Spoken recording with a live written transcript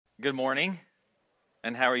Good morning,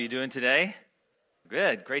 and how are you doing today?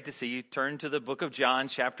 Good, great to see you. Turn to the book of John,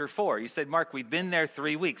 chapter 4. You said, Mark, we've been there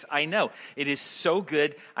 3 weeks. I know, it is so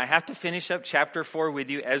good. I have to finish up chapter 4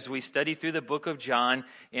 with you as we study through the book of John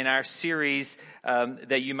in our series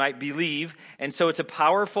that you might believe. And so it's a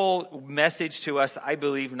powerful message to us, I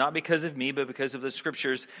believe, not because of me, but because of the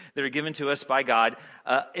scriptures that are given to us by God.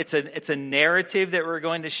 It's a narrative that we're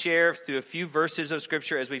going to share through a few verses of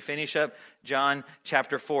scripture as we finish up John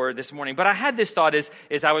chapter 4 this morning. But I had this thought as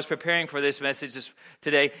I was preparing for this message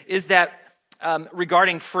today, is that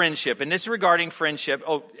regarding friendship. And this regarding friendship,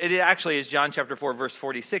 it actually is John chapter 4, verse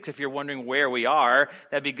 46. If you're wondering where we are,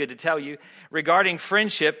 that'd be good to tell you. Regarding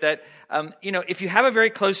friendship, that, if you have a very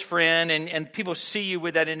close friend and people see you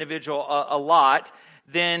with that individual a lot,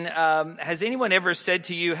 then has anyone ever said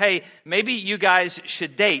to you, hey, maybe you guys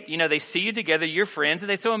should date? They see you together, you're friends, and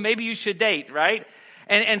they say, well, maybe you should date, right?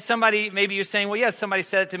 And somebody, maybe you're saying, well, yes, somebody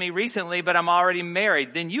said it to me recently, but I'm already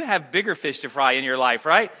married. Then you have bigger fish to fry in your life,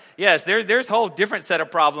 right? Yes, there's a whole different set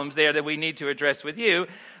of problems there that we need to address with you.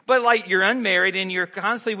 But like you're unmarried and you're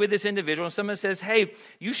constantly with this individual and someone says, hey,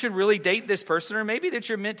 you should really date this person, or maybe that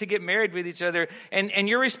you're meant to get married with each other. And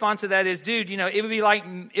your response to that is, dude, it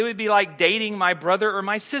would be like dating my brother or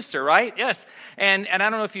my sister, right? Yes. And I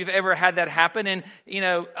don't know if you've ever had that happen. And,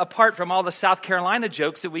 apart from all the South Carolina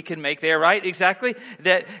jokes that we can make there, right? Exactly.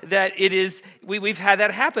 That it is, we've had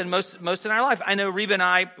that happen most in our life. I know Reba and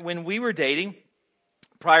I, when we were dating,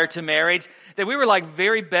 prior to marriage, that we were like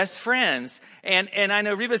very best friends. And I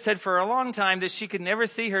know Reba said for a long time that she could never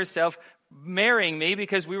see herself marrying me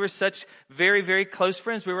because we were such very, very close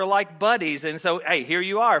friends. We were like buddies. And so, hey, here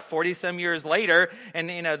you are 40 some years later. And,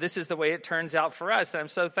 this is the way it turns out for us. And I'm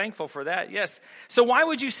so thankful for that. Yes. So why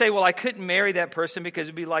would you say, well, I couldn't marry that person because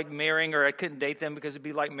it'd be like marrying, or I couldn't date them because it'd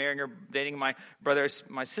be like marrying or dating my brother or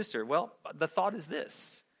my sister? Well, the thought is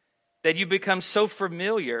this, that you become so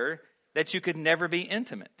familiar that you could never be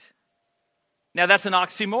intimate. Now, that's an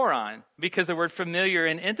oxymoron because the word familiar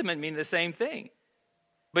and intimate mean the same thing.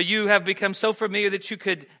 But you have become so familiar that you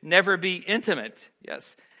could never be intimate.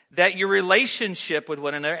 Yes. That your relationship with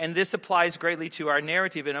one another, and this applies greatly to our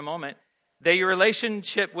narrative in a moment, that your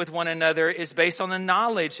relationship with one another is based on the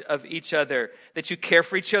knowledge of each other. That you care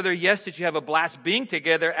for each other, yes. That you have a blast being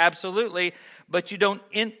together, absolutely. But you don't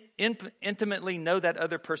intimately know that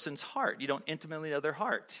other person's heart. You don't intimately know their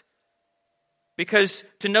heart. Because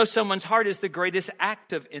to know someone's heart is the greatest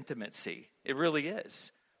act of intimacy. It really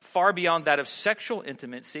is. Far beyond that of sexual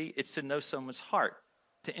intimacy, it's to know someone's heart,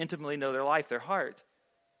 to intimately know their life, their heart.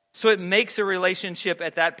 So it makes a relationship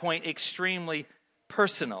at that point extremely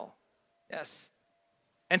personal. Yes.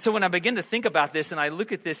 And so when I begin to think about this and I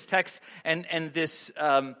look at this text and this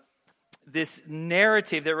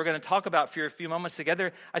narrative that we're going to talk about for a few moments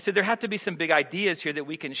together, I said there have to be some big ideas here that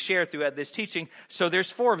we can share throughout this teaching. So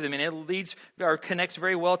there's 4 of them, and it leads or connects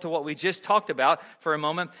very well to what we just talked about for a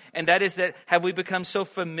moment. And that is that, have we become so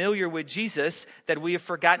familiar with Jesus that we have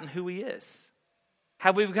forgotten who he is?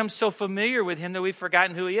 Have we become so familiar with him that we've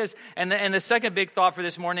forgotten who he is? And the second big thought for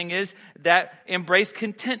this morning is that embrace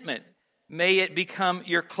contentment. May it become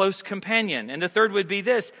your close companion. And the third would be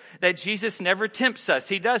this, that Jesus never tempts us.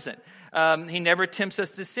 He doesn't. He never tempts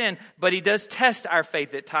us to sin, but he does test our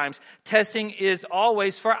faith at times. Testing is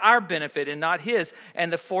always for our benefit and not his.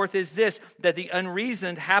 And the fourth is this, that the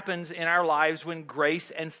unreasoned happens in our lives when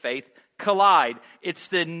grace and faith collide. It's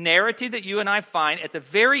the narrative that you and I find at the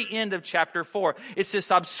very end of chapter 4. It's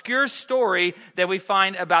this obscure story that we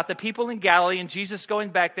find about the people in Galilee and Jesus going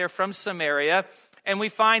back there from Samaria. And we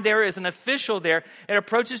find there is an official there that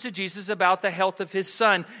approaches to Jesus about the health of his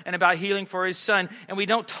son and about healing for his son. And we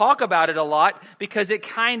don't talk about it a lot because it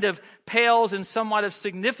kind of pales in somewhat of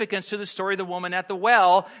significance to the story of the woman at the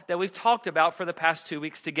well that we've talked about for the past 2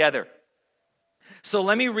 weeks together. So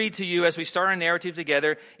let me read to you as we start our narrative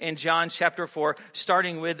together in John chapter 4,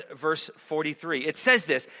 starting with verse 43. It says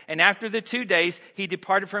this, and after the 2 days, he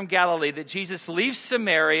departed from Galilee, that Jesus leaves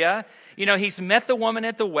Samaria. He's met the woman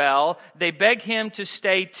at the well. They beg him to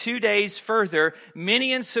stay 2 days further.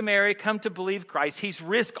 Many in Samaria come to believe Christ. He's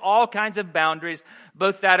risked all kinds of boundaries,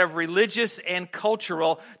 both that of religious and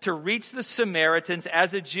cultural, to reach the Samaritans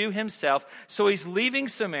as a Jew himself. So he's leaving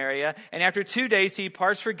Samaria, and after 2 days, he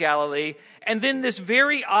departs for Galilee. And then this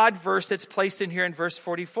very odd verse that's placed in here in verse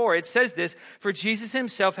 44, it says this, for Jesus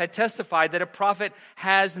himself had testified that a prophet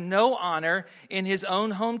has no honor in his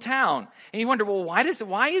own hometown. And you wonder, well,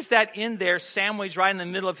 why is that in there sandwiched right in the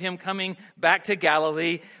middle of him coming back to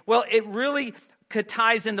Galilee? Well, it really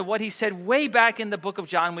ties into what he said way back in the book of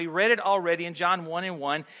John. We read it already in John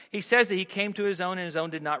 1:1. He says that he came to his own and his own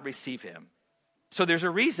did not receive him. So there's a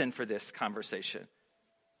reason for this conversation.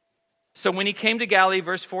 So when he came to Galilee,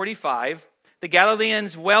 verse 45, the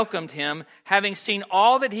Galileans welcomed him, having seen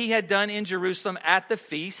all that he had done in Jerusalem at the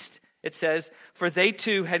feast. It says, for they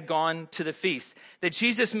too had gone to the feast. That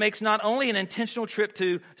Jesus makes not only an intentional trip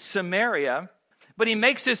to Samaria, but he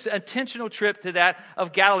makes this intentional trip to that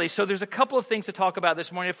of Galilee. So there's a couple of things to talk about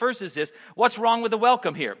this morning. The first is this: what's wrong with the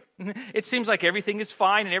welcome here? It seems like everything is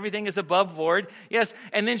fine and everything is above board. Yes,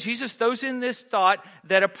 and then Jesus throws in this thought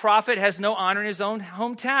that a prophet has no honor in his own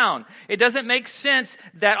hometown. It doesn't make sense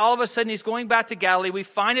that all of a sudden he's going back to Galilee. We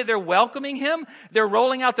find that they're welcoming him. They're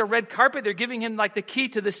rolling out the red carpet. They're giving him like the key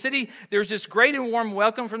to the city. There's this great and warm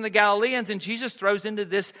welcome from the Galileans, and Jesus throws into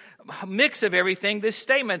this mix of everything this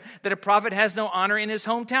statement that a prophet has no honor in his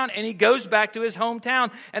hometown, and he goes back to his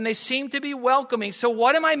hometown, and they seem to be welcoming. So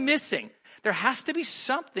what am I missing? There has to be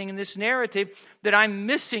something in this narrative that I'm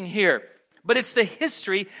missing here. But it's the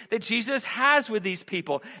history that Jesus has with these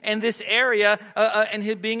people and this area and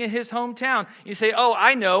him being in his hometown. You say, oh,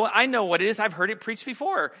 I know what it is. I've heard it preached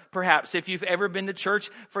before, perhaps, if you've ever been to church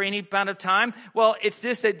for any amount of time. Well, it's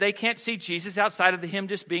this, that they can't see Jesus outside of him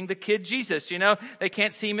just being the kid Jesus, you know. They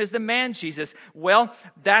can't see him as the man Jesus. Well,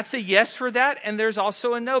 that's a yes for that, and there's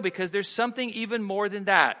also a no, because there's something even more than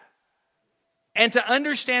that. And to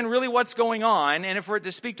understand really what's going on, and for it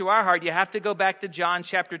to speak to our heart, you have to go back to John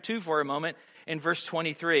chapter 2 for a moment in verse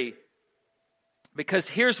 23. Because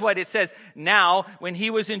here's what it says. Now, when he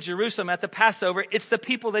was in Jerusalem at the Passover, it's the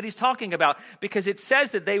people that he's talking about. Because it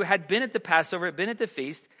says that they had been at the Passover, had been at the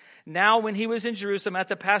feast. Now, when he was in Jerusalem at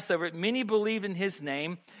the Passover, many believed in his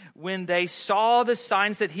name when they saw the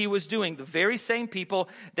signs that he was doing. The very same people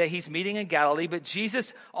that he's meeting in Galilee. But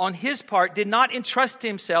Jesus, on his part, did not entrust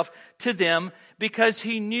himself to them because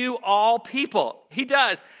he knew all people. He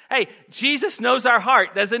does. Hey, Jesus knows our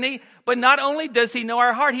heart, doesn't he? But not only does he know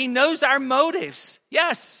our heart, he knows our motives.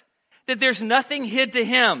 Yes, that there's nothing hid to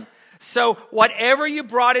him. So whatever you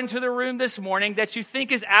brought into the room this morning that you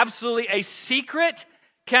think is absolutely a secret,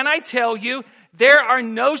 can I tell you, there are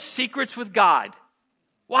no secrets with God.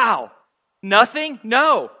 Wow. Nothing?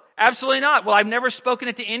 No, absolutely not. Well, I've never spoken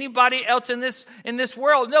it to anybody else in this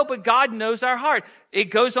world. No, but God knows our heart. It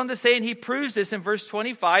goes on to say, and he proves this in verse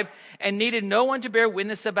 25, and needed no one to bear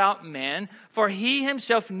witness about man, for he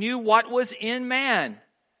himself knew what was in man.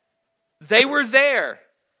 They were there.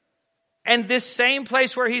 And this same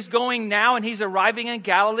place where he's going now, and he's arriving in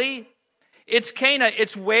Galilee, it's Cana.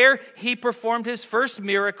 It's where he performed his first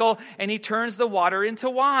miracle, and he turns the water into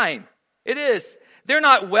wine. It is. They're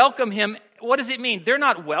not welcome him. What does it mean? They're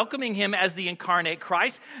not welcoming him as the incarnate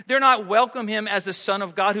Christ. They're not welcoming him as the Son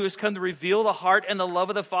of God who has come to reveal the heart and the love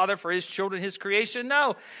of the Father for his children, his creation.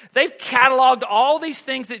 No, they've cataloged all these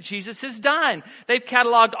things that Jesus has done. They've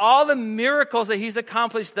cataloged all the miracles that he's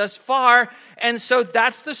accomplished thus far. And so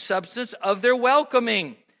that's the substance of their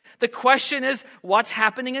welcoming. The question is, what's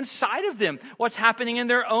happening inside of them? What's happening in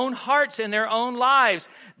their own hearts and their own lives?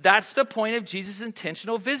 That's the point of Jesus'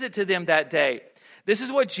 intentional visit to them that day. This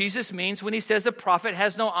is what Jesus means when he says a prophet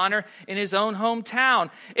has no honor in his own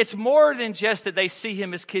hometown. It's more than just that they see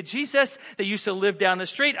him as kid Jesus. They used to live down the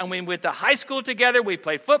street, and we went to high school together. We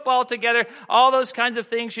played football together, all those kinds of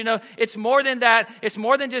things, you know. It's more than that. It's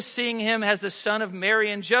more than just seeing him as the son of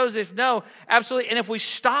Mary and Joseph. No, absolutely. And if we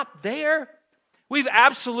stop there, we've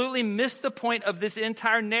absolutely missed the point of this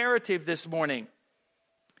entire narrative this morning.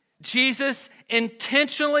 Jesus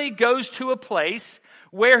intentionally goes to a place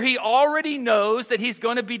where he already knows that he's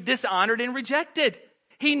going to be dishonored and rejected.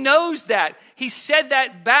 He knows that. He said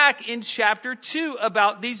that back in chapter 2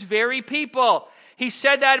 about these very people. He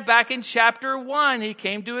said that back in chapter 1. He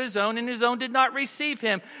came to his own, and his own did not receive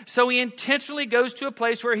him. So he intentionally goes to a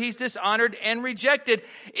place where he's dishonored and rejected.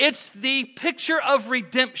 It's the picture of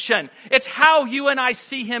redemption. It's how you and I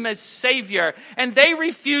see him as Savior. And they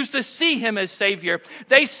refuse to see him as Savior.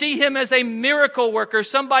 They see him as a miracle worker,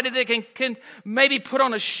 somebody that can maybe put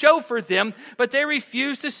on a show for them, but they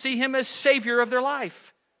refuse to see him as Savior of their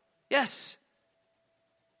life. Yes.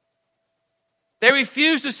 They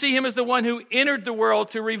refuse to see him as the one who entered the world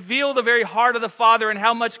to reveal the very heart of the Father and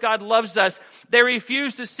how much God loves us. They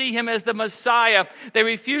refuse to see him as the Messiah. They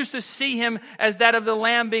refuse to see him as that of the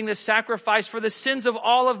Lamb being the sacrifice for the sins of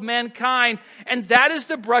all of mankind. And that is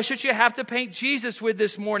the brush that you have to paint Jesus with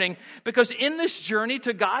this morning. Because in this journey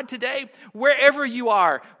to God today, wherever you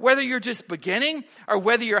are, whether you're just beginning or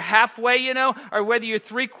whether you're halfway, you know, or whether you're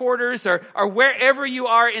 3/4 or wherever you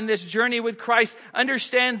are in this journey with Christ,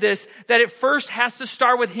 understand this, that at first has to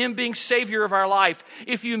start with him being Savior of our life.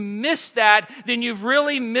 If you miss that, then you've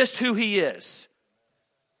really missed who he is.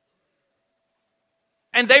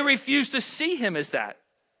 And they refuse to see him as that.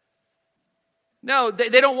 No,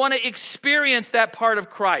 they don't want to experience that part of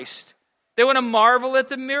Christ. They want to marvel at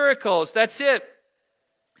the miracles. That's it.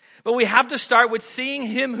 But we have to start with seeing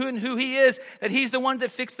him who he is, that he's the one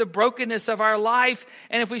that fixed the brokenness of our life.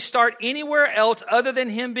 And if we start anywhere else other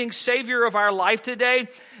than him being Savior of our life today,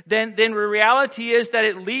 then the reality is that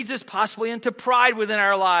it leads us possibly into pride within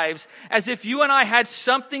our lives, as if you and I had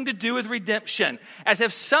something to do with redemption, as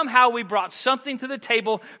if somehow we brought something to the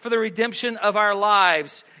table for the redemption of our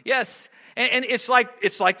lives. Yes, and it's like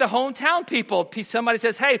the hometown people. Somebody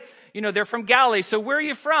says, hey, they're from Galilee. So where are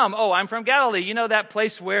you from? Oh, I'm from Galilee. You know that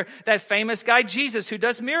place where that famous guy Jesus who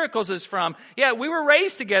does miracles is from. Yeah, we were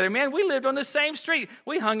raised together, man. We lived on the same street.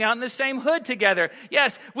 We hung out in the same hood together.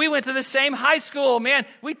 Yes, we went to the same high school, man.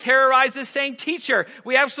 We terrorized the same teacher.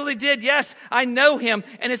 We absolutely did. Yes, I know him.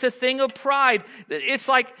 And it's a thing of pride. It's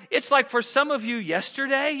like for some of you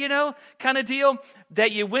yesterday, kind of deal,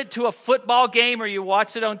 that you went to a football game or you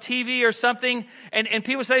watched it on TV or something, and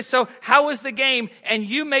people say, so how was the game? And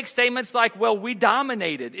you make statements like, well, we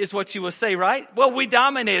dominated, is what you will say, right? Well, we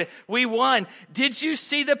dominated. We won. Did you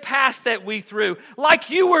see the pass that we threw? Like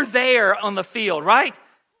you were there on the field, right?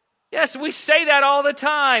 Yes, we say that all the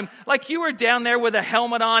time. Like you were down there with a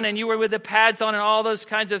helmet on and you were with the pads on and all those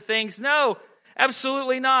kinds of things. No,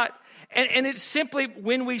 absolutely not. And it's simply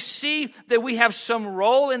when we see that we have some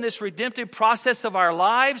role in this redemptive process of our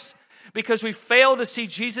lives, because we fail to see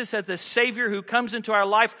Jesus as the Savior who comes into our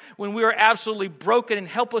life when we are absolutely broken and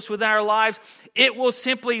helpless within our lives, it will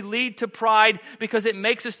simply lead to pride, because it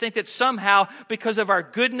makes us think that somehow, because of our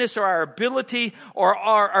goodness or our ability or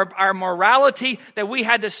our morality, that we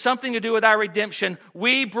had something to do with our redemption.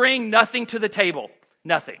 We bring nothing to the table.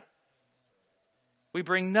 Nothing. We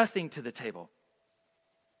bring nothing to the table.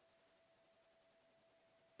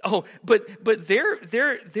 Oh, but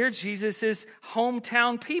they're Jesus's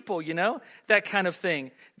hometown people, that kind of thing.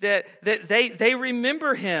 That they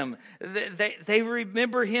remember him. They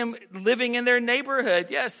remember him living in their neighborhood.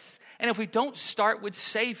 Yes. And if we don't start with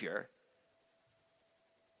Savior,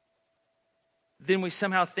 then we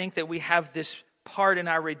somehow think that we have this part in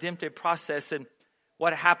our redemptive process, and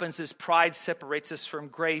what happens is pride separates us from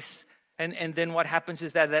grace. And then what happens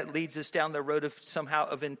is that leads us down the road of somehow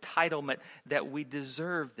of entitlement, that we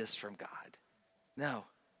deserve this from God. No.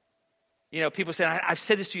 People say, I've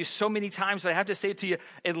said this to you so many times, but I have to say it to you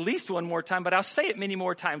at least one more time, but I'll say it many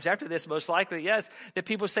more times after this, most likely, yes, that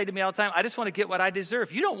people say to me all the time, I just want to get what I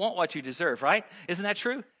deserve. You don't want what you deserve, right? Isn't that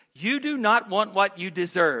true? You do not want what you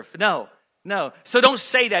deserve. No. So don't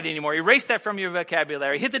say that anymore. Erase that from your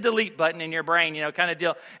vocabulary. Hit the delete button in your brain, kind of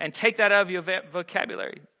deal, and take that out of your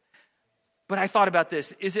vocabulary. But I thought about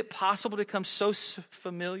this. Is it possible to become so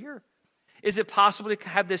familiar? Is it possible to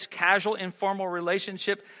have this casual, informal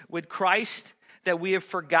relationship with Christ that we have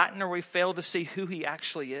forgotten or we fail to see who he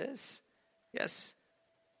actually is? Yes.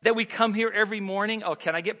 That we come here every morning. Oh,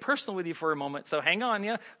 can I get personal with you for a moment? So hang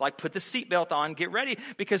on, put the seatbelt on, get ready,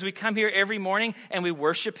 because we come here every morning and we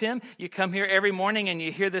worship him. You come here every morning and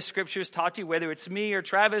you hear the scriptures taught to you, whether it's me or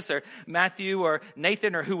Travis or Matthew or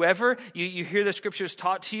Nathan or whoever. You hear the scriptures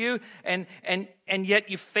taught to you, and yet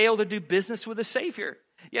you fail to do business with the Savior.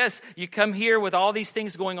 Yes, you come here with all these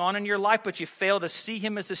things going on in your life, but you fail to see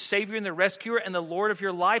him as the Savior and the rescuer and the Lord of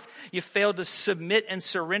your life. You fail to submit and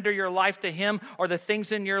surrender your life to him or the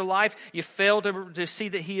things in your life. You fail to see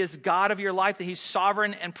that he is God of your life, that he's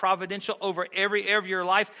sovereign and providential over every area of your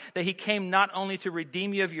life, that he came not only to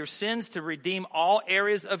redeem you of your sins, to redeem all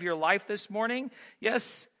areas of your life this morning.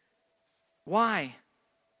 Yes. Why?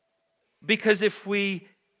 Because if we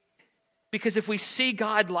see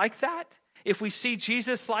God like that, if we see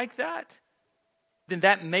Jesus like that, then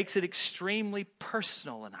that makes it extremely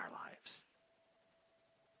personal in our lives.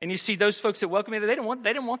 And you see those folks that welcome me, they didn't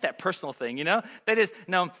want that personal thing, That is,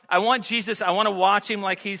 no, I want Jesus, I want to watch him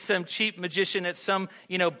like he's some cheap magician at some,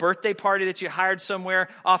 birthday party that you hired somewhere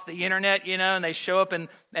off the internet, and they show up and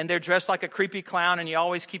they're dressed like a creepy clown, and you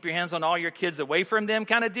always keep your hands on all your kids away from them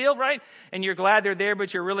kind of deal, right? And you're glad they're there,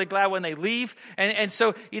 but you're really glad when they leave. And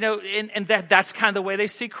so, that's kind of the way they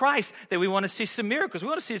see Christ, that we want to see some miracles. We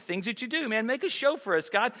want to see the things that you do, man. Make a show for us,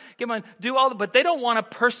 God. Come on, do all but they don't want a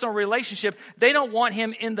personal relationship. They don't want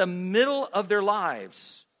him in the middle of their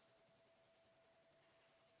lives.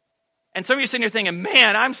 And some of you sitting here thinking,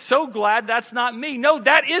 man, I'm so glad that's not me. No,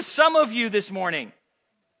 that is some of you this morning.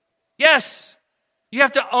 Yes. You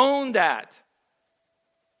have to own that.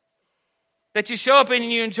 That you show up and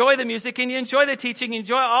you enjoy the music and you enjoy the teaching, you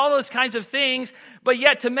enjoy all those kinds of things, but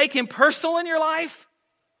yet to make him personal in your life?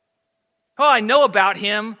 Oh, I know about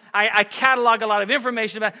him. I catalog a lot of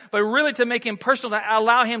information about him, but really to make him personal, to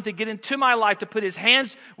allow him to get into my life, to put his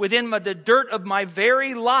hands within the dirt of my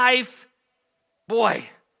very life. Boy,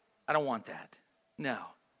 I don't want that. No.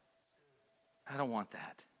 I don't want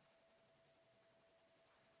that.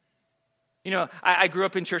 You know, I grew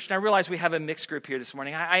up in church, and I realize we have a mixed group here this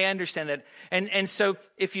morning. I understand that. And so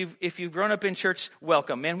if you've grown up in church,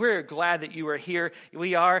 welcome. Man, we're glad that you are here.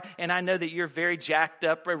 We are, and I know that you're very jacked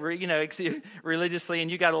up, you know, religiously, and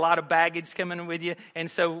you got a lot of baggage coming with you. And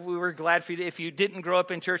so we were glad for you. If you didn't grow up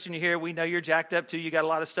in church and you're here, we know you're jacked up too. You got a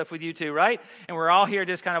lot of stuff with you too, right? And we're all here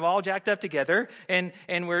just kind of all jacked up together, and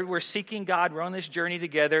we're seeking God. We're on this journey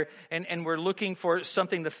together, and we're looking for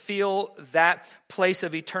something to feel that place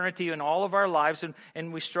of eternity in all of our lives,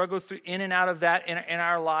 and we struggle in and out of that in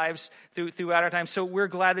our lives throughout our time. So we're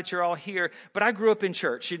glad that you're all here. But I grew up in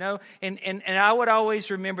church, you know, and I would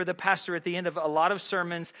always remember the pastor at the end of a lot of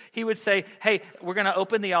sermons. He would say, hey, we're going to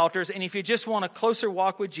open the altars, and if you just want a closer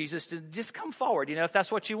walk with Jesus, just come forward, you know, if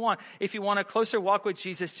that's what you want. If you want a closer walk with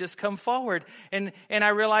Jesus, just come forward. And I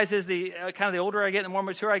realize as the kind of the older I get, the more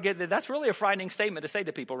mature I get, that's really a frightening statement to say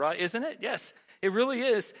to people, right? Isn't it? Yes. It really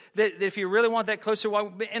is, that if you really want that closer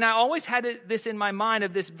walk. And I always had this in my mind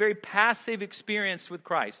of this very passive experience with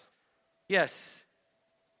Christ. Yes.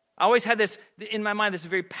 I always had this in my mind, this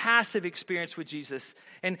very passive experience with Jesus.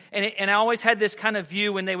 And I always had this kind of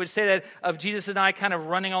view when they would say that of Jesus and I kind of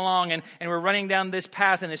running along, and we're running down this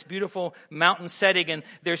path in this beautiful mountain setting, and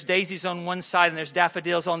there's daisies on one side and there's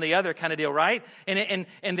daffodils on the other kind of deal, right? And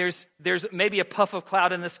there's maybe a puff of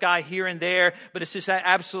cloud in the sky here and there, but it's just that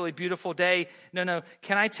absolutely beautiful day. No.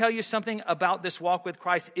 Can I tell you something about this walk with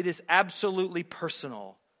Christ? It is absolutely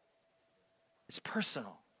personal. It's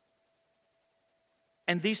personal.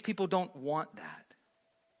 And these people don't want that.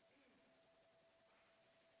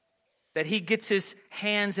 That he gets his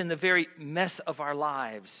hands in the very mess of our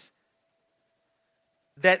lives.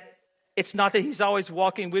 That it's not that he's always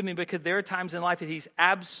walking with me, because there are times in life that he's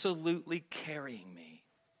absolutely carrying me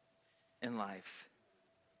in life.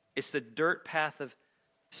 It's the dirt path of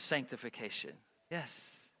sanctification.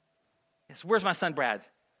 Yes. Where's my son Brad?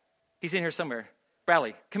 He's in here somewhere.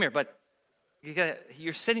 Bradley, come here, bud.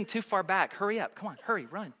 You're sitting too far back. Hurry up. Come on. Hurry.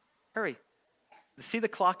 Run. Hurry. See the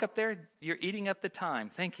clock up there? You're eating up the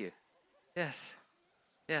time. Thank you. Yes.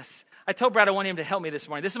 I told Brad I want him to help me this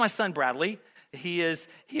morning. This is my son, Bradley. He is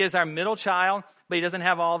our middle child, but he doesn't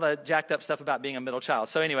have all the jacked up stuff about being a middle child.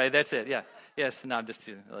 So anyway, that's it. Yeah. Yes. No, I'm just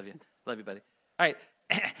teasing. I love you. Love you, buddy. All right.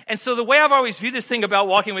 And so the way I've always viewed this thing about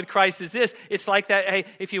walking with Christ is this. It's like that, hey,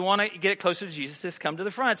 if you want to get closer to Jesus, just come to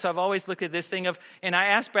the front. So I've always looked at this thing of, and I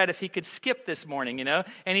asked Brad if he could skip this morning, you know,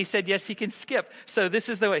 and he said, yes, he can skip. So this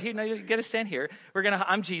is the way. Here, no, you got to stand here.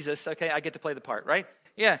 I'm Jesus. Okay, I get to play the part, right?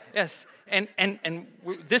 Yeah, yes. And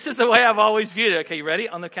this is the way I've always viewed it. Okay, you ready?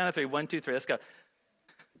 On the count of 3. 1, 2, 3. Let's go.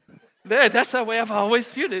 There, that's the way I've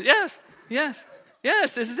always viewed it. Yes,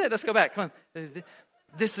 this is it. Let's go back. Come on.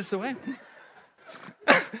 This is the way.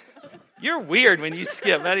 You're weird when you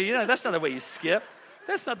skip, buddy. You know, that's not the way you skip.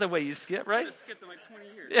 That's not the way you skip, right? I skipped in like 20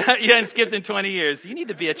 years. Yeah, you haven't skipped in 20 years. You need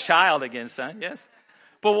to be a child again, son. Yes.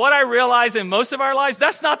 But what I realize in most of our lives,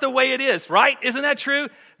 that's not the way it is, right? Isn't that true?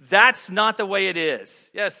 That's not the way it is.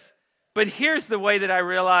 Yes. But here's the way that I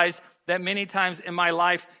realize that many times in my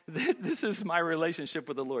life, this is my relationship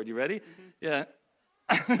with the Lord. You ready? Mm-hmm.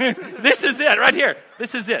 Yeah. This is it right here.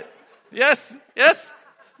 This is it. Yes.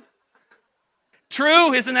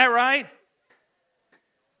 True, isn't that right?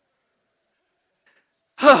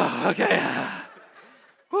 Okay.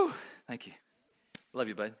 Whew. Thank you. Love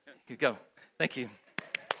you, bud. You go. Thank you.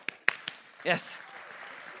 Yes.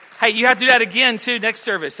 Hey, you have to do that again, too, next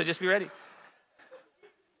service, so just be ready.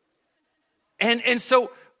 And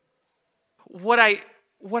so what I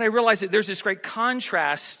realized that there's this great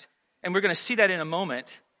contrast, and we're going to see that in a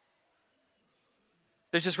moment.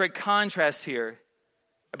 There's this great contrast here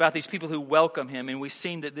about these people who welcome him, and we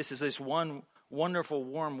seem that this is this one wonderful,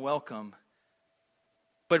 warm welcome.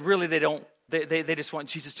 But really they just want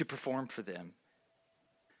Jesus to perform for them.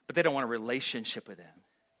 But they don't want a relationship with him.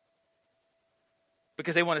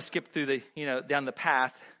 Because they want to skip through down the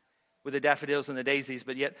path with the daffodils and the daisies,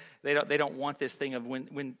 but yet they don't want this thing of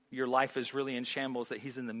when your life is really in shambles, that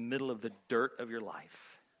he's in the middle of the dirt of your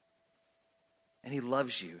life. And he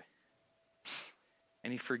loves you.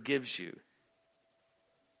 And he forgives you.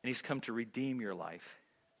 And he's come to redeem your life.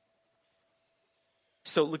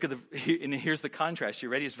 So look at and here's the contrast. You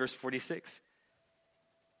ready? It's verse 46.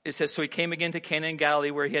 It says, so he came again to Cana in Galilee,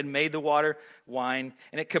 where he had made the water wine.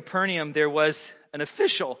 And at Capernaum there was an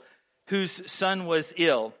official whose son was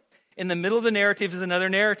ill. In the middle of the narrative is another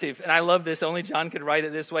narrative. And I love this. Only John could write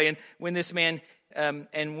it this way. And when this man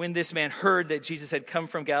heard that Jesus had come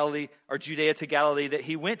from Galilee, or Judea to Galilee, that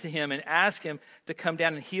he went to him and asked him to come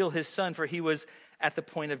down and heal his son, for he was at the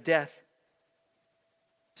point of death.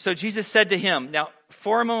 So Jesus said to him, now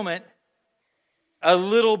for a moment, a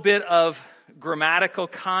little bit of grammatical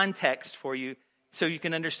context for you so you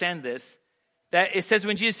can understand this. That it says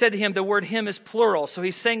when Jesus said to him, the word him is plural. So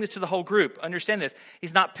he's saying this to the whole group. Understand this.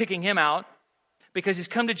 He's not picking him out because he's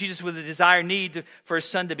come to Jesus with a desire need for his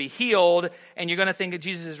son to be healed. And you're going to think that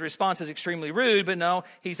Jesus' response is extremely rude, but no,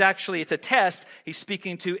 it's a test. He's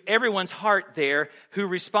speaking to everyone's heart there. Who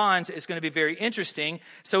responds is going to be very interesting.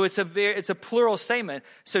 So it's a plural statement.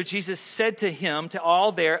 So Jesus said to him, to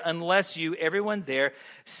all there, unless you, everyone there,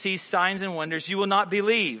 see signs and wonders, you will not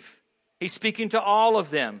believe. He's speaking to all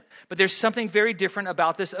of them. But there's something very different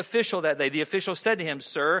about this official that day. The official said to him,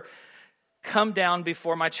 sir, come down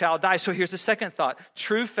before my child dies. So here's the second thought.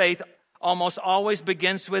 True faith almost always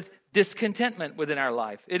begins with discontentment within our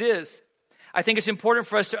life. It is. I think it's important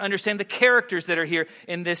for us to understand the characters that are here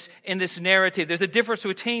in this narrative. There's a difference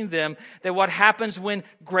between them, that what happens when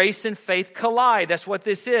grace and faith collide. That's what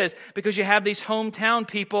this is. Because you have these hometown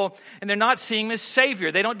people, and they're not seeing him as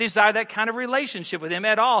Savior. They don't desire that kind of relationship with him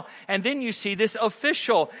at all. And then you see this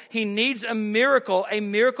official. He needs a miracle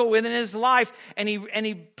within his life, and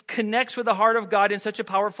he connects with the heart of God in such a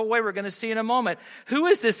powerful way. We're going to see in a moment. Who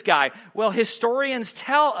is this guy? Well, historians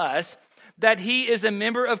tell us that he is a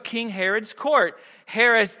member of King Herod's court.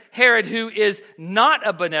 Herod, who is not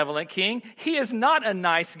a benevolent king, he is not a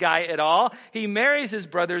nice guy at all. He marries his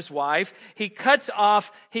brother's wife. He cuts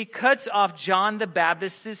off John the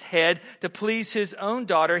Baptist's head to please his own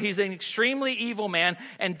daughter. He's an extremely evil man,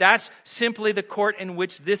 and that's simply the court in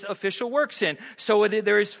which this official works in. So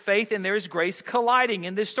there is faith and there is grace colliding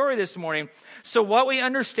in this story this morning. So what we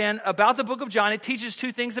understand about the book of John, it teaches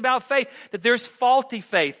two things about faith: that there's faulty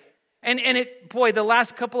faith. And the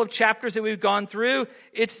last couple of chapters that we've gone through,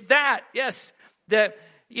 it's that, yes, that,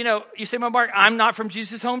 you say, well, Mark, I'm not from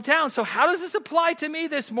Jesus' hometown. So how does this apply to me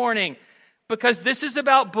this morning? Because this is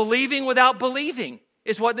about believing without believing,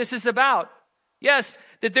 is what this is about. Yes,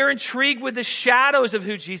 that they're intrigued with the shadows of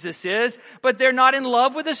who Jesus is, but they're not in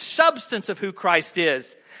love with the substance of who Christ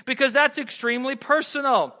is, because that's extremely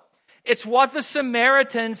personal. It's what the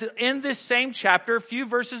Samaritans in this same chapter, a few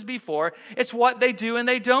verses before, it's what they do and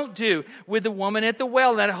they don't do with the woman at the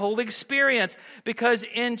well, that whole experience. Because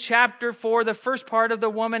in chapter 4, the first part of the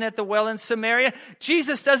woman at the well in Samaria,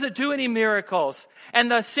 Jesus doesn't do any miracles.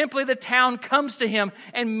 And simply the town comes to him,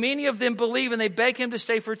 and many of them believe, and they beg him to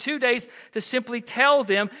stay for 2 days to simply tell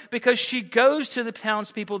them, because she goes to the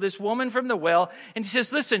townspeople, this woman from the well, and she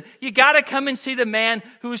says, listen, you got to come and see the man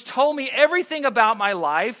who has told me everything about my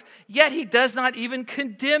life, yet he does not even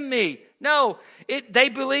condemn me. No, they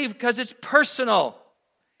believe because it's personal.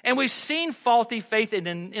 And we've seen faulty faith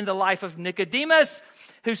in the life of Nicodemus,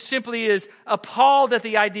 who simply is appalled at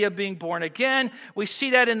the idea of being born again. We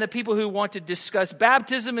see that in the people who want to discuss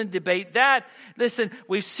baptism and debate that. Listen,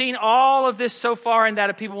 we've seen all of this so far in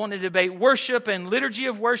that of people wanting to debate worship and liturgy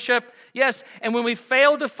of worship. Yes, and when we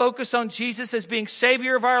fail to focus on Jesus as being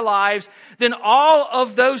Savior of our lives, then all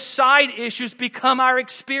of those side issues become our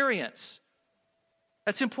experience.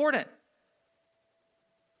 That's important.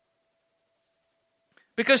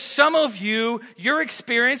 Because some of you, your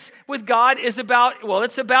experience with God is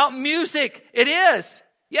it's about music. It is.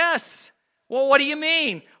 Yes. Well, what do you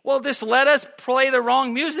mean? Well, just let us play the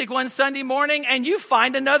wrong music one Sunday morning and you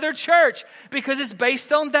find another church because it's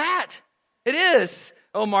based on that. It is.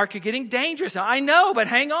 Oh, Mark, you're getting dangerous. I know, but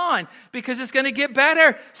hang on, because it's going to get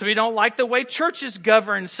better. Some of you don't like the way church is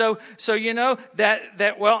governed. So you know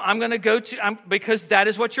I'm going to go to, because that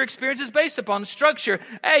is what your experience is based upon, structure.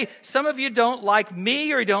 Hey, some of you don't like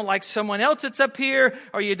me, or you don't like someone else that's up here,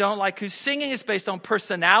 or you don't like who's singing. It's based on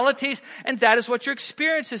personalities, and that is what your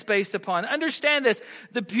experience is based upon. Understand this.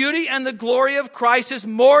 The beauty and the glory of Christ is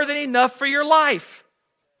more than enough for your life.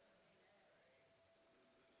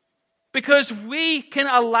 Because we can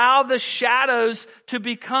allow the shadows to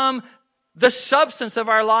become the substance of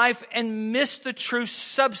our life and miss the true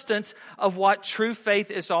substance of what true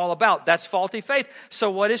faith is all about. That's faulty faith.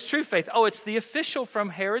 So what is true faith? Oh, it's the official from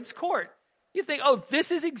Herod's court. You think, oh,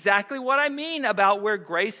 this is exactly what I mean about where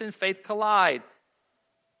grace and faith collide.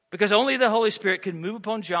 Because only the Holy Spirit can move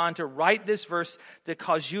upon John to write this verse to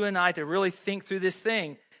cause you and I to really think through this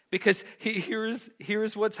thing. Because here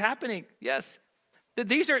is what's happening. Yes.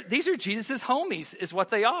 These are Jesus' homies, is what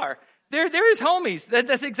they are. They're his homies.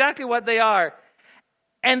 That's exactly what they are.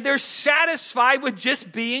 And they're satisfied with just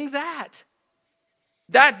being that.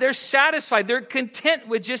 That they're satisfied. They're content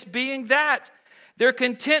with just being that. They're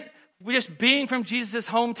content with just being from Jesus'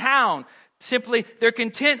 hometown. Simply, they're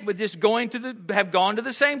content with just have gone to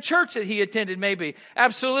the same church that he attended, maybe.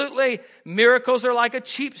 Absolutely. Miracles are like a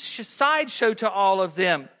cheap sideshow to all of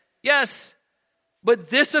them. Yes.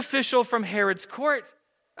 But this official from Herod's court,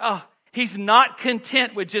 He's not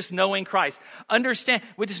content with just knowing Christ. Understand,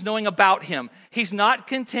 with just knowing about him. He's not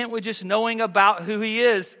content with just knowing about who he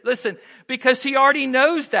is. Listen, because he already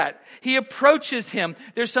knows that. He approaches him.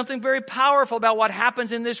 There's something very powerful about what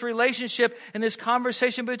happens in this relationship, in this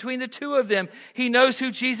conversation between the two of them. He knows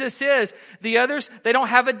who Jesus is. The others, they don't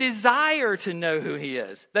have a desire to know who he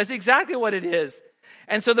is. That's exactly what it is.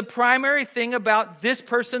 And so the primary thing about this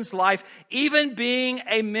person's life, even being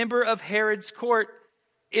a member of Herod's court,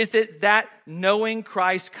 is that knowing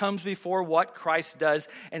Christ comes before what Christ does,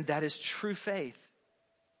 and that is true faith.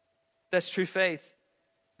 That's true faith.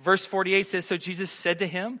 Verse 48 says, so Jesus said to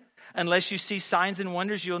him, unless you see signs and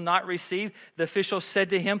wonders, you'll not receive. The official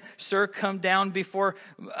said to him, sir, come down before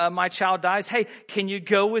my child dies. Hey, can you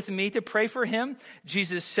go with me to pray for him?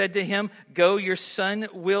 Jesus said to him, go, your son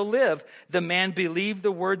will live. The man believed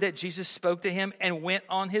the word that Jesus spoke to him and went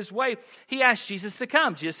on his way. He asked Jesus to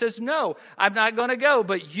come. Jesus says, no, I'm not going to go,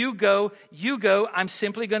 but you go. I'm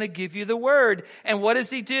simply going to give you the word. And what does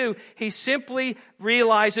he do? He simply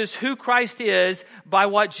realizes who Christ is by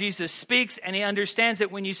what Jesus speaks, and he understands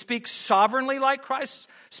that when you speak sovereignly like Christ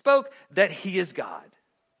spoke, that he is God.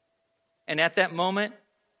 And at that moment,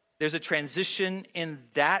 there's a transition in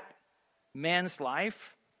that man's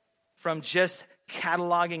life from just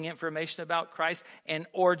cataloging information about Christ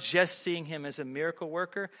or just seeing him as a miracle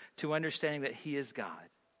worker to understanding that he is God.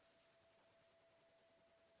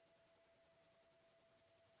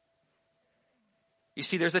 You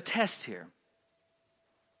see, there's a test here.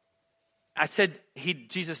 I said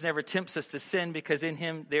Jesus never tempts us to sin because in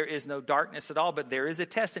him there is no darkness at all, but there is a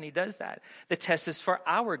test, and he does that. The test is for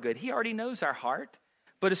our good. He already knows our heart,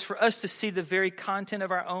 but it's for us to see the very content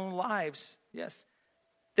of our own lives. Yes.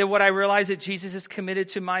 That what I realize that Jesus is committed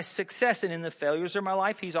to my success, and in the failures of my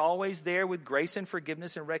life, he's always there with grace and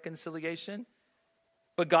forgiveness and reconciliation.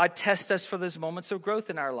 But God tests us for those moments of growth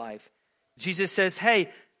in our life. Jesus says, hey,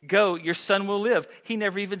 go, your son will live. He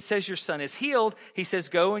never even says your son is healed. He says,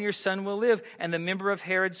 go and your son will live. And the member of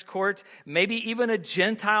Herod's court, maybe even a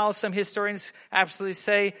Gentile, some historians absolutely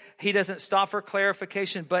say he doesn't stop for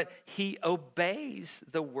clarification, but he obeys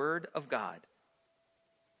the word of God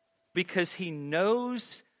because he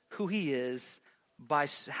knows who he is by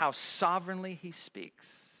how sovereignly he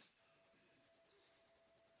speaks.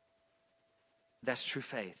 That's true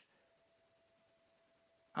faith.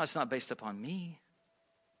 Oh, it's not based upon me.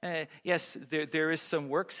 Yes, there is some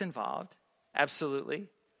works involved, absolutely.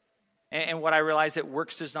 And what I realize that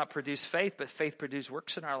works does not produce faith, but faith produces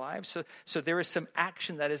works in our lives. So there is some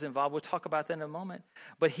action that is involved. We'll talk about that in a moment.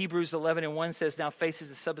 But Hebrews 11:1 says, now faith is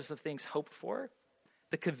the substance of things hoped for,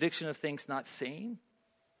 the conviction of things not seen.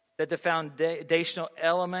 That the foundational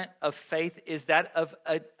element of faith is that of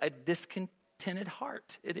a discontented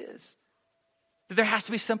heart. It is. There has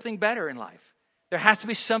to be something better in life. There has to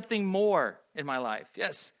be something more in my life.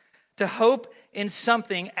 Yes. To hope in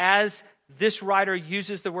something, as this writer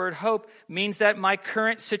uses the word hope, means that my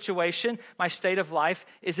current situation, my state of life,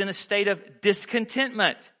 is in a state of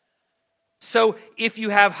discontentment. So if you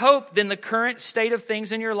have hope, then the current state of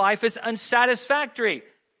things in your life is unsatisfactory.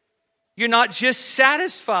 You're not just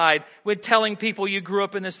satisfied with telling people you grew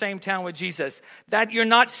up in the same town with Jesus. That you're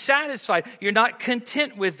not satisfied. You're not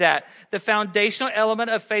content with that. The foundational element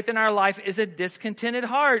of faith in our life is a discontented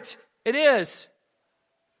heart. It is.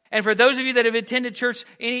 And for those of you that have attended church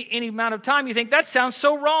any amount of time, you think, that sounds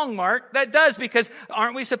so wrong, Mark. That does, because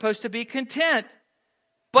aren't we supposed to be content?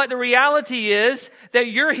 But the reality is that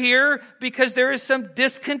you're here because there is some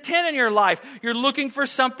discontent in your life. You're looking for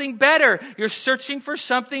something better. You're searching for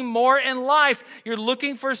something more in life. You're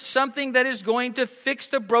looking for something that is going to fix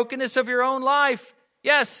the brokenness of your own life.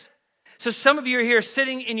 Yes. So some of you are here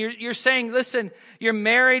sitting and you're saying, listen, your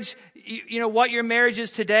marriage, you know what your marriage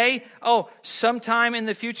is today? Oh, sometime in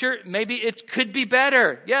the future, maybe it could be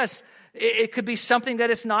better. Yes. It could be something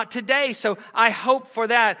that it's not today. So I hope for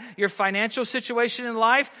that. Your financial situation in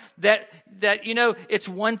life, that it's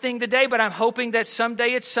one thing today, but I'm hoping that someday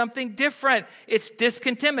it's something different. It's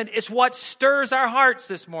discontentment. It's what stirs our hearts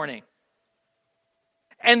this morning.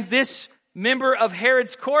 And this member of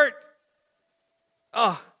Herod's court,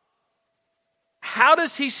 how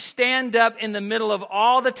does he stand up in the middle of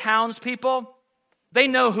all the townspeople? They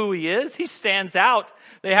know who he is. He stands out.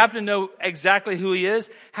 They have to know exactly who he is.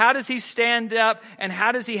 How does he stand up and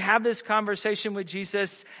how does he have this conversation with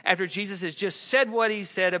Jesus after Jesus has just said what he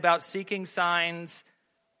said about seeking signs?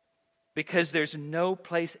 Because there's no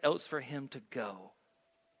place else for him to go.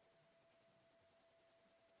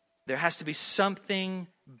 There has to be something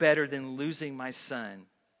better than losing my son.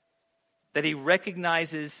 That he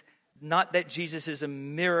recognizes not that Jesus is a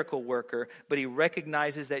miracle worker, but he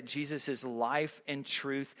recognizes that Jesus is life and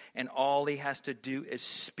truth, and all he has to do is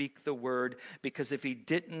speak the word. Because if he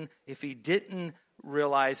didn't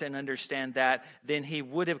realize and understand that, then he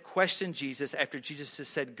would have questioned Jesus after Jesus has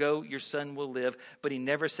said, "Go, your son will live." But he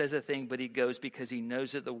never says a thing, but he goes because he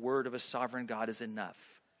knows that the word of a sovereign God is enough.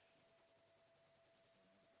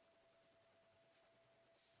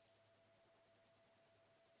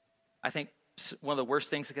 I think one of the worst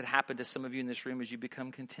things that could happen to some of you in this room is you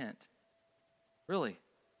become content. Really.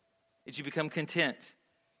 Is you become content.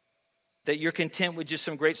 That you're content with just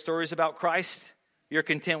some great stories about Christ. You're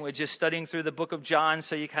content with just studying through the book of John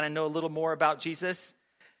so you kind of know a little more about Jesus.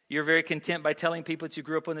 You're very content by telling people that you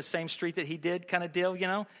grew up on the same street that he did, kind of deal, you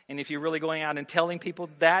know. And if you're really going out and telling people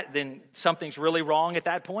that, then something's really wrong at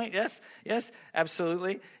that point. Yes,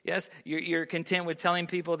 absolutely. Yes, you're content with telling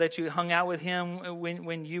people that you hung out with him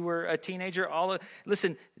when you were a teenager.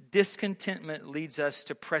 Listen, discontentment leads us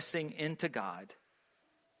to pressing into God.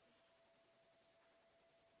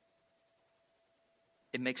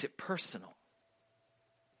 It makes it personal.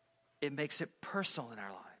 It makes it personal in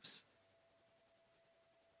our lives.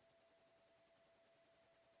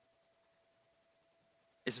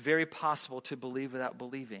 It's very possible to believe without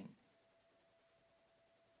believing.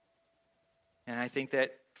 And I think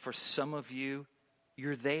that for some of you,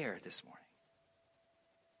 you're there this morning.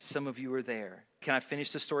 Some of you are there. Can I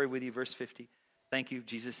finish the story with you? Verse 50. Thank you.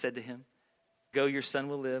 Jesus said to him, "Go, your son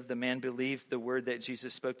will live." The man believed the word that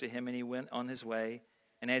Jesus spoke to him, and he went on his way.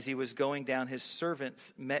 And as he was going down, his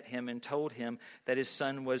servants met him and told him that his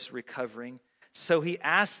son was recovering. So he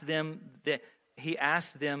asked them the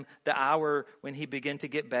hour when he began to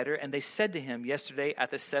get better. And they said to him, "Yesterday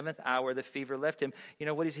at the 7th hour, the fever left him." You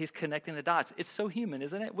know what? He's connecting the dots. It's so human,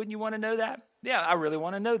 isn't it? Wouldn't you want to know that? Yeah, I really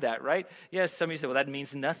want to know that, right? Yes, some of you say, "Well, that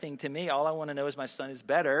means nothing to me. All I want to know is my son is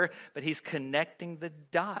better." But he's connecting the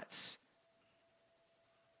dots.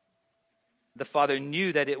 The father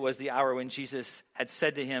knew that it was the hour when Jesus had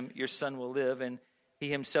said to him, "Your son will live." And he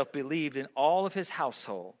himself believed in all of his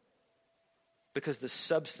household, because the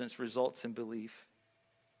substance results in belief.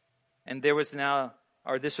 And this was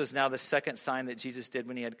now the second sign that Jesus did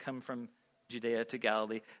when he had come from Judea to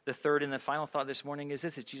Galilee. The third and the final thought this morning is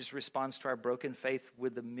this: that Jesus responds to our broken faith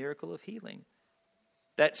with the miracle of healing.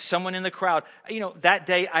 That someone in the crowd, that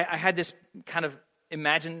day I had this kind of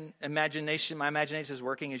imagination. My imagination is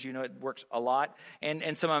working, as you know, it works a lot.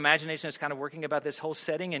 And so my imagination is kind of working about this whole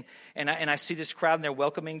setting. And I see this crowd, and they're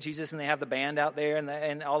welcoming Jesus, and they have the band out there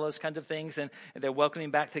and all those kinds of things. And they're welcoming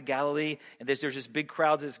back to Galilee. And there's this big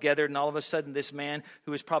crowd that's gathered. And all of a sudden, this man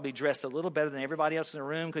who is probably dressed a little better than everybody else in the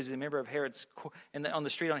room, because he's a member of Herod's on the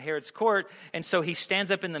street on Herod's court. And so he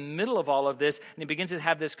stands up in the middle of all of this, and he begins to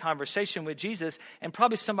have this conversation with Jesus. And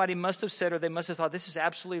probably somebody must have said, or they must have thought, this is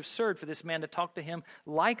absolutely absurd for this man to talk to him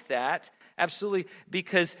like that. Absolutely,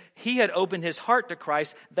 because he had opened his heart to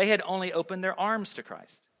Christ. They had only opened their arms to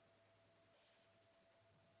Christ.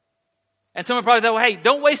 And someone probably thought, "Well, hey,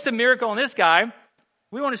 don't waste a miracle on this guy.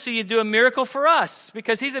 We want to see you do a miracle for us,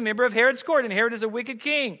 because he's a member of Herod's court, and Herod is a wicked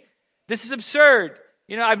king. This is absurd.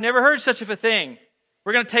 I've never heard such of a thing.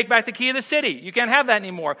 We're going to take back the key of the city. You can't have that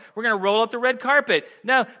anymore. We're going to roll up the red carpet."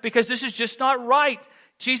 No, because this is just not right.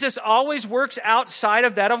 Jesus always works outside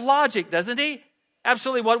of that of logic, doesn't he?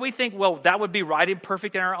 Absolutely. What we think, well, that would be right and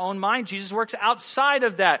perfect in our own mind. Jesus works outside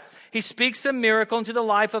of that. He speaks a miracle into the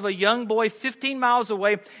life of a young boy 15 miles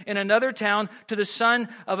away in another town, to the son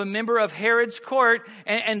of a member of Herod's court.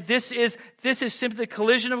 And this is simply the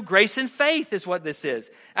collision of grace and faith is what this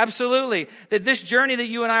is. Absolutely. That this journey that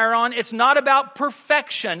you and I are on, it's not about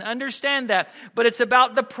perfection. Understand that. But it's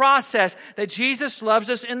about the process, that Jesus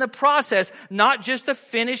loves us in the process, not just the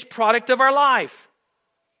finished product of our life.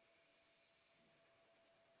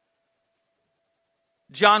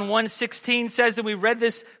 John 1:16 says, and we read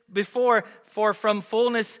this before, "For from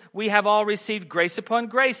fullness we have all received grace upon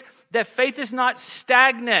grace." That faith is not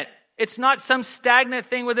stagnant. It's not some stagnant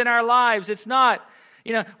thing within our lives. It's not,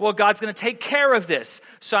 well, God's going to take care of this,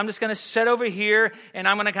 so I'm just going to sit over here and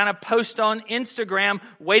I'm going to kind of post on Instagram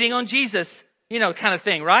waiting on Jesus, kind of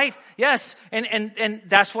thing, right? Yes, and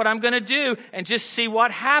that's what I'm going to do and just see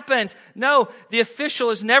what happens. No, the official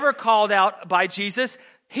is never called out by Jesus.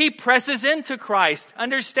 He presses into Christ.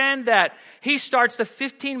 Understand that. He starts the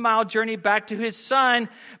 15-mile journey back to his son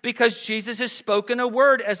because Jesus has spoken a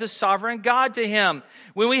word as a sovereign God to him.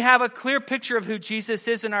 When we have a clear picture of who Jesus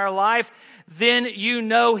is in our life, then you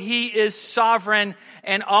know he is sovereign,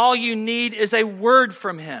 and all you need is a word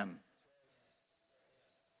from him.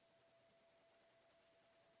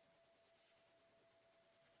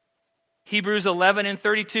 Hebrews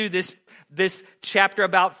 11:32, This chapter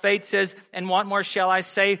about faith says, and what more shall I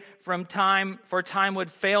say for time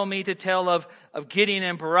would fail me to tell of Gideon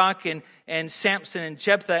and Barak and Samson and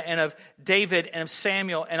Jephthah and of David and of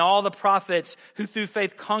Samuel and all the prophets who through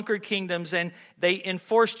faith conquered kingdoms, and they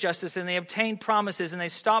enforced justice and they obtained promises and they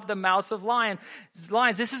stopped the mouths of lions.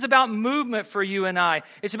 This is about movement for you and I.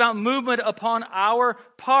 It's about movement upon our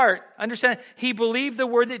part. Understand, he believed the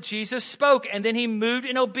word that Jesus spoke and then he moved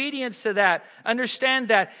in obedience to that. Understand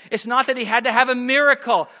that. It's not that he had to have a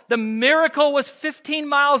miracle. The miracle was 15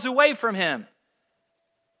 miles away from him.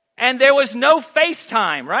 And there was no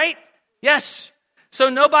FaceTime, right? Yes. So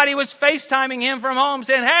nobody was FaceTiming him from home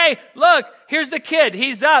saying, hey, look, here's the kid.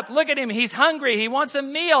 He's up. Look at him. He's hungry. He wants a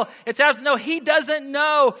meal. No, he doesn't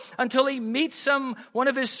know until he meets one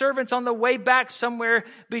of his servants on the way back somewhere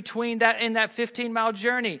between that in that 15-mile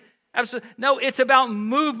journey. Absolutely. No, it's about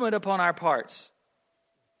movement upon our parts.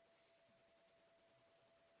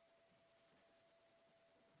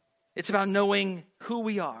 It's about knowing who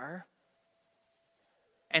we are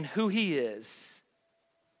and who he is.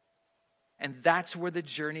 And that's where the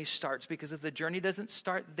journey starts. Because if the journey doesn't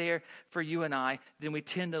start there for you and I, then we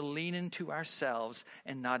tend to lean into ourselves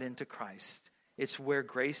and not into Christ. It's where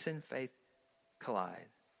grace and faith collide.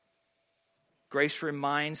 Grace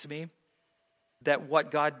reminds me that what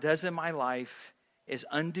God does in my life is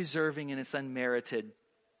undeserving and it's unmerited.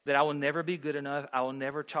 That I will never be good enough. I will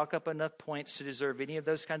never chalk up enough points to deserve any of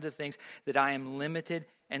those kinds of things. That I am limited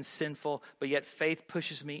and sinful, but yet faith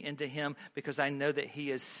pushes me into him because I know that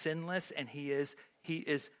he is sinless and he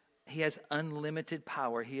has unlimited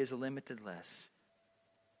power. He is limitless.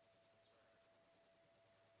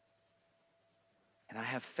 And I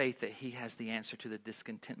have faith that he has the answer to the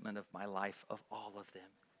discontentment of my life, of all of them.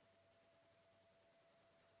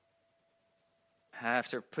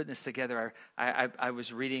 After putting this together, I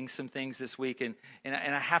was reading some things this week, and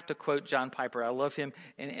I have to quote John Piper. I love him,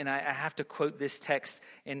 and I have to quote this text,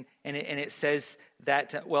 and it says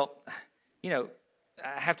that,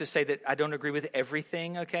 I have to say that I don't agree with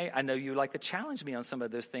everything, okay? I know you like to challenge me on some of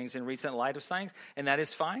those things in recent light of science, and that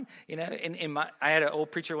is fine. I had an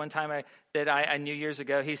old preacher one time that I knew years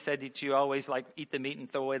ago. He said that you always eat the meat and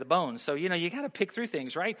throw away the bones. So, you got to pick through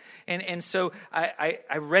things, right? And so I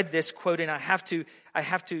read this quote, and I have to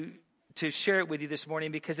share it with you this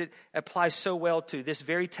morning because it applies so well to this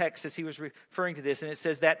very text as he was referring to this. And it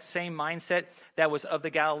says that same mindset that was of the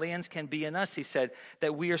Galileans can be in us, he said,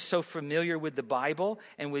 that we are so familiar with the Bible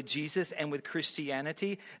and with Jesus and with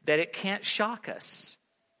Christianity that it can't shock us.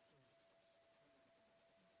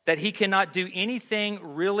 That he cannot do anything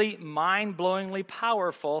really mind-blowingly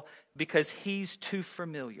powerful because he's too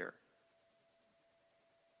familiar.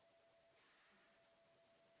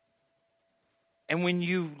 And when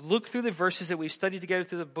you look through the verses that we've studied together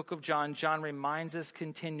through the book of John, John reminds us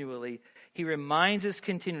continually,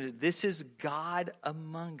 this is God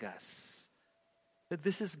among us. That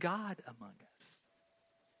this is God among us.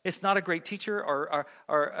 It's not a great teacher or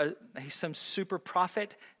some super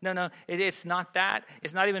prophet. No, it's not that.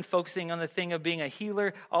 It's not even focusing on the thing of being a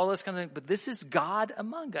healer, all this kind of thing. But this is God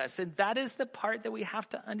among us. And that is the part that we have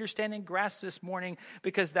to understand and grasp this morning,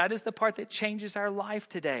 because that is the part that changes our life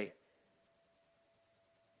today.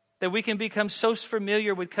 That we can become so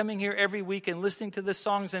familiar with coming here every week and listening to the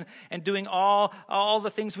songs and doing all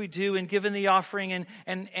the things we do and giving the offering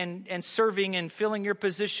and serving and filling your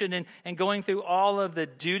position and going through all of the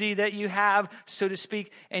duty that you have, so to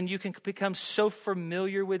speak. And you can become so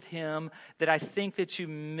familiar with him that I think that you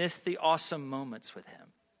miss the awesome moments with him.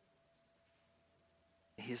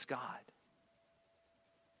 He is God.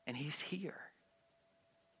 And he's here.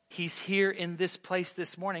 He's here in this place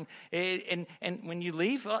this morning. And when you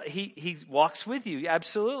leave, he walks with you.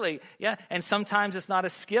 Absolutely. Yeah. And sometimes it's not a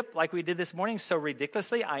skip like we did this morning so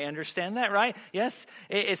ridiculously. I understand that, right? Yes.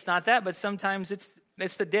 It's not that, but sometimes it's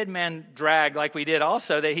the dead man drag like we did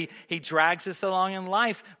also, that he drags us along in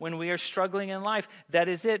life when we are struggling in life. That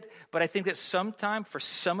is it. But I think that sometime for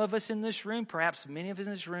some of us in this room, perhaps many of us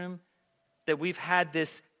in this room, that we've had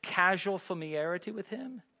this casual familiarity with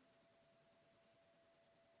him.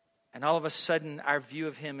 And all of a sudden, our view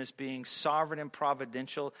of him as being sovereign and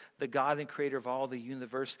providential, the God and creator of all the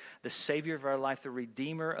universe, the Savior of our life, the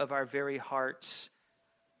Redeemer of our very hearts,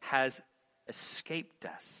 has escaped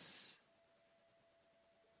us.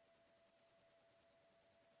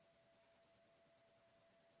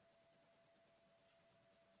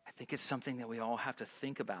 I think it's something that we all have to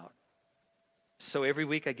think about. So every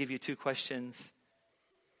week I give you 2 questions.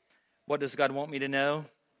 What does God want me to know?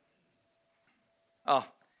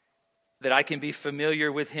 That I can be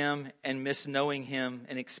familiar with him and miss knowing him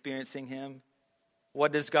and experiencing him.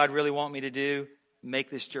 What does God really want me to do? make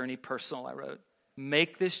this journey personal, I wrote.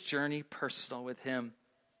 Make this journey personal with him.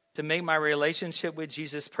 To make my relationship with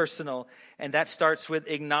Jesus personal. And that starts with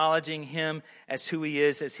acknowledging him as who he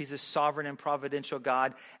is, as he's a sovereign and providential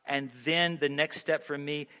God. And then the next step for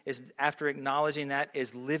me is, after acknowledging that,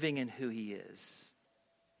 is living in who he is.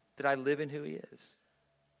 Did I live in who he is?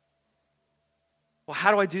 Well,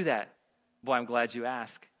 how do I do that? Boy, I'm glad you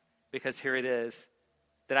asked, because here it is.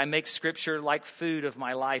 That I make Scripture like food of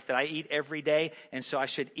my life, that I eat every day, and so I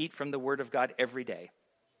should eat from the Word of God every day.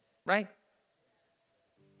 Right?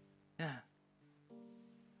 Yeah.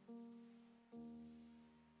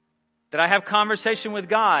 That I have conversation with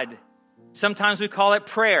God. Sometimes we call it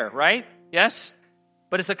prayer, right? Yes?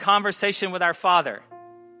 But it's a conversation with our Father.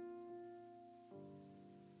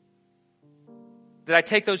 That I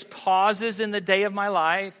take those pauses in the day of my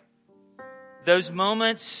life, those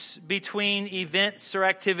moments between events or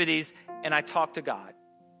activities, and I talk to God.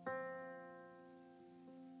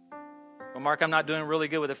 Well, Mark, I'm not doing really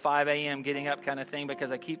good with a 5 a.m. getting up kind of thing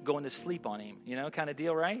because I keep going to sleep on him, kind of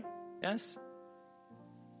deal, right? Yes?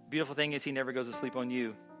 Beautiful thing is he never goes to sleep on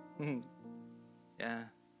you. Yeah.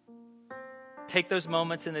 Take those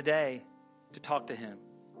moments in the day to talk to him.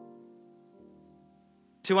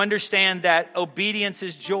 To understand that obedience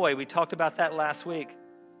is joy. We talked about that last week.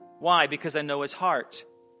 Why? Because I know his heart.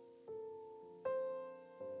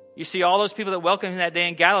 You see, all those people that welcomed him that day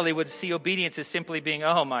in Galilee would see obedience as simply being,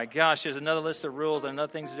 oh my gosh, there's another list of rules and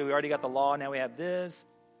another things to do. We already got the law, now we have this.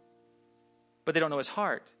 But they don't know his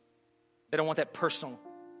heart. They don't want that personal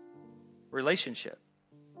relationship.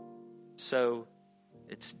 So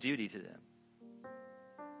it's duty to them.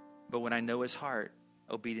 But when I know his heart,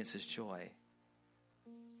 obedience is joy.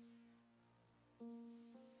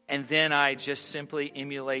 And then I just simply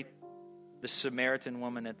emulate the Samaritan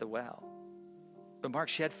woman at the well. But Mark,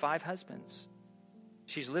 she had 5 husbands.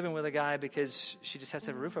 She's living with a guy because she just has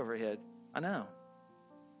to have a roof over her head. I know.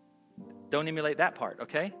 Don't emulate that part,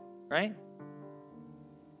 okay? Right?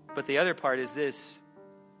 But the other part is this,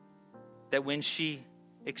 that when she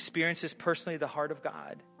experiences personally the heart of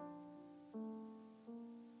God,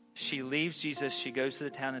 she leaves Jesus, she goes to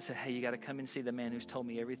the town and said, hey, you got to come and see the man who's told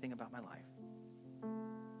me everything about my life.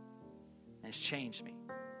 And it's changed me.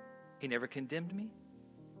 He never condemned me,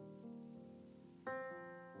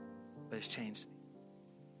 but it's changed me.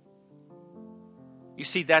 You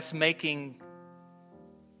see, that's making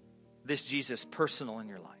this Jesus personal in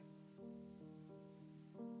your life.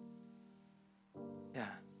 Yeah.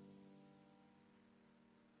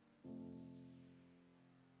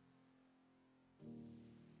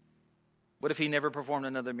 What if he never performed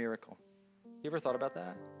another miracle? You ever thought about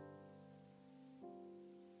that?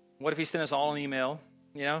 What if he sent us all an email?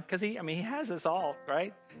 Because he has us all,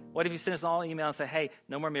 right? What if he sent us all an email and said, hey,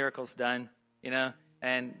 no more miracles done,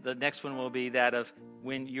 and the next one will be that of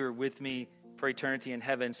when you're with me for eternity in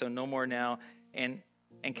heaven, so no more now. And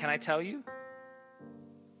can I tell you,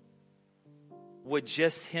 would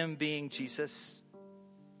just him being Jesus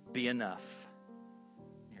be enough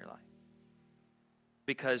in your life?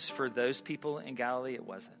 Because for those people in Galilee, it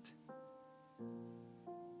wasn't.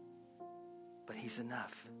 But he's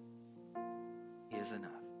enough. He is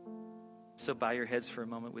enough. So bow your heads for a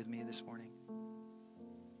moment with me this morning.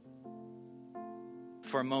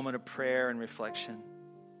 For a moment of prayer and reflection.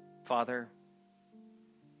 Father,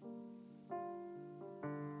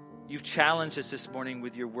 you've challenged us this morning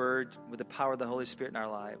with your word, with the power of the Holy Spirit in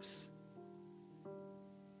our lives.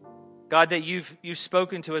 God, that you've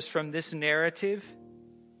spoken to us from this narrative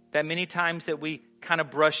that many times that we kind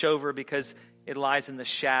of brush over because it lies in the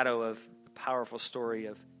shadow of the powerful story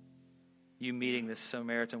of you meeting this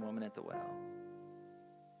Samaritan woman at the well.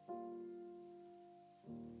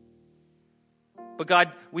 But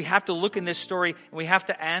God, we have to look in this story and we have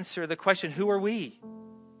to answer the question, who are we?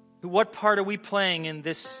 What part are we playing in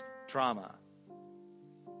this drama?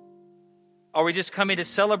 Are we just coming to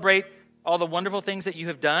celebrate all the wonderful things that you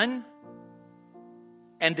have done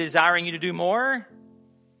and desiring you to do more?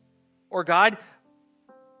 Or God,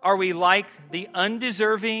 are we like the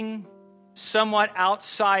undeserving, somewhat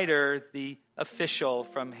outsider, the official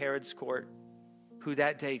from Herod's court, who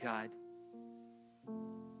that day, God,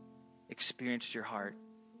 experienced your heart?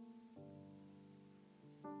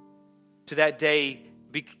 To that day,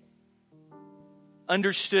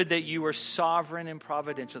 understood that you were sovereign and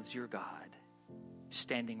providential, that you're God,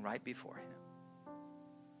 standing right before him.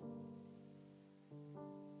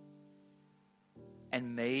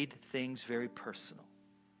 And made things very personal.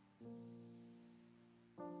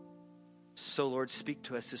 So, Lord, speak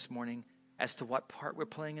to us this morning as to what part we're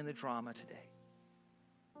playing in the drama today.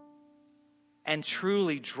 And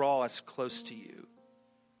truly draw us close to you.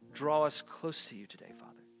 Draw us close to you today,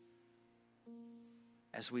 Father,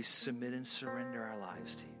 as we submit and surrender our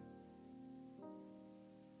lives to you.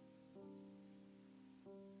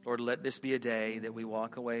 Lord, let this be a day that we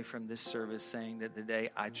walk away from this service saying that the day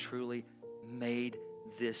I truly made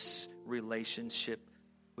this relationship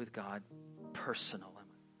with God personal.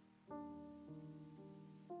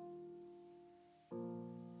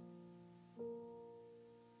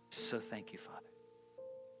 So thank you, Father,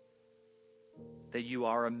 that you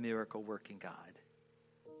are a miracle working God.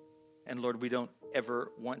 And Lord, we don't ever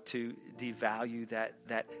want to devalue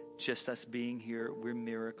that just us being here, we're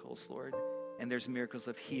miracles, Lord. And there's miracles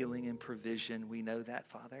of healing and provision. We know that,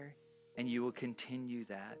 Father. And you will continue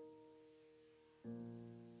that.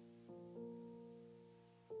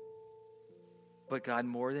 But God,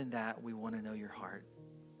 more than that, we want to know your heart.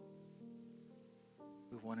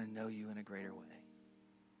 We want to know you in a greater way.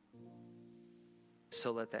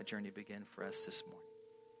 So let that journey begin for us this morning.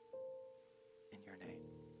 In your name.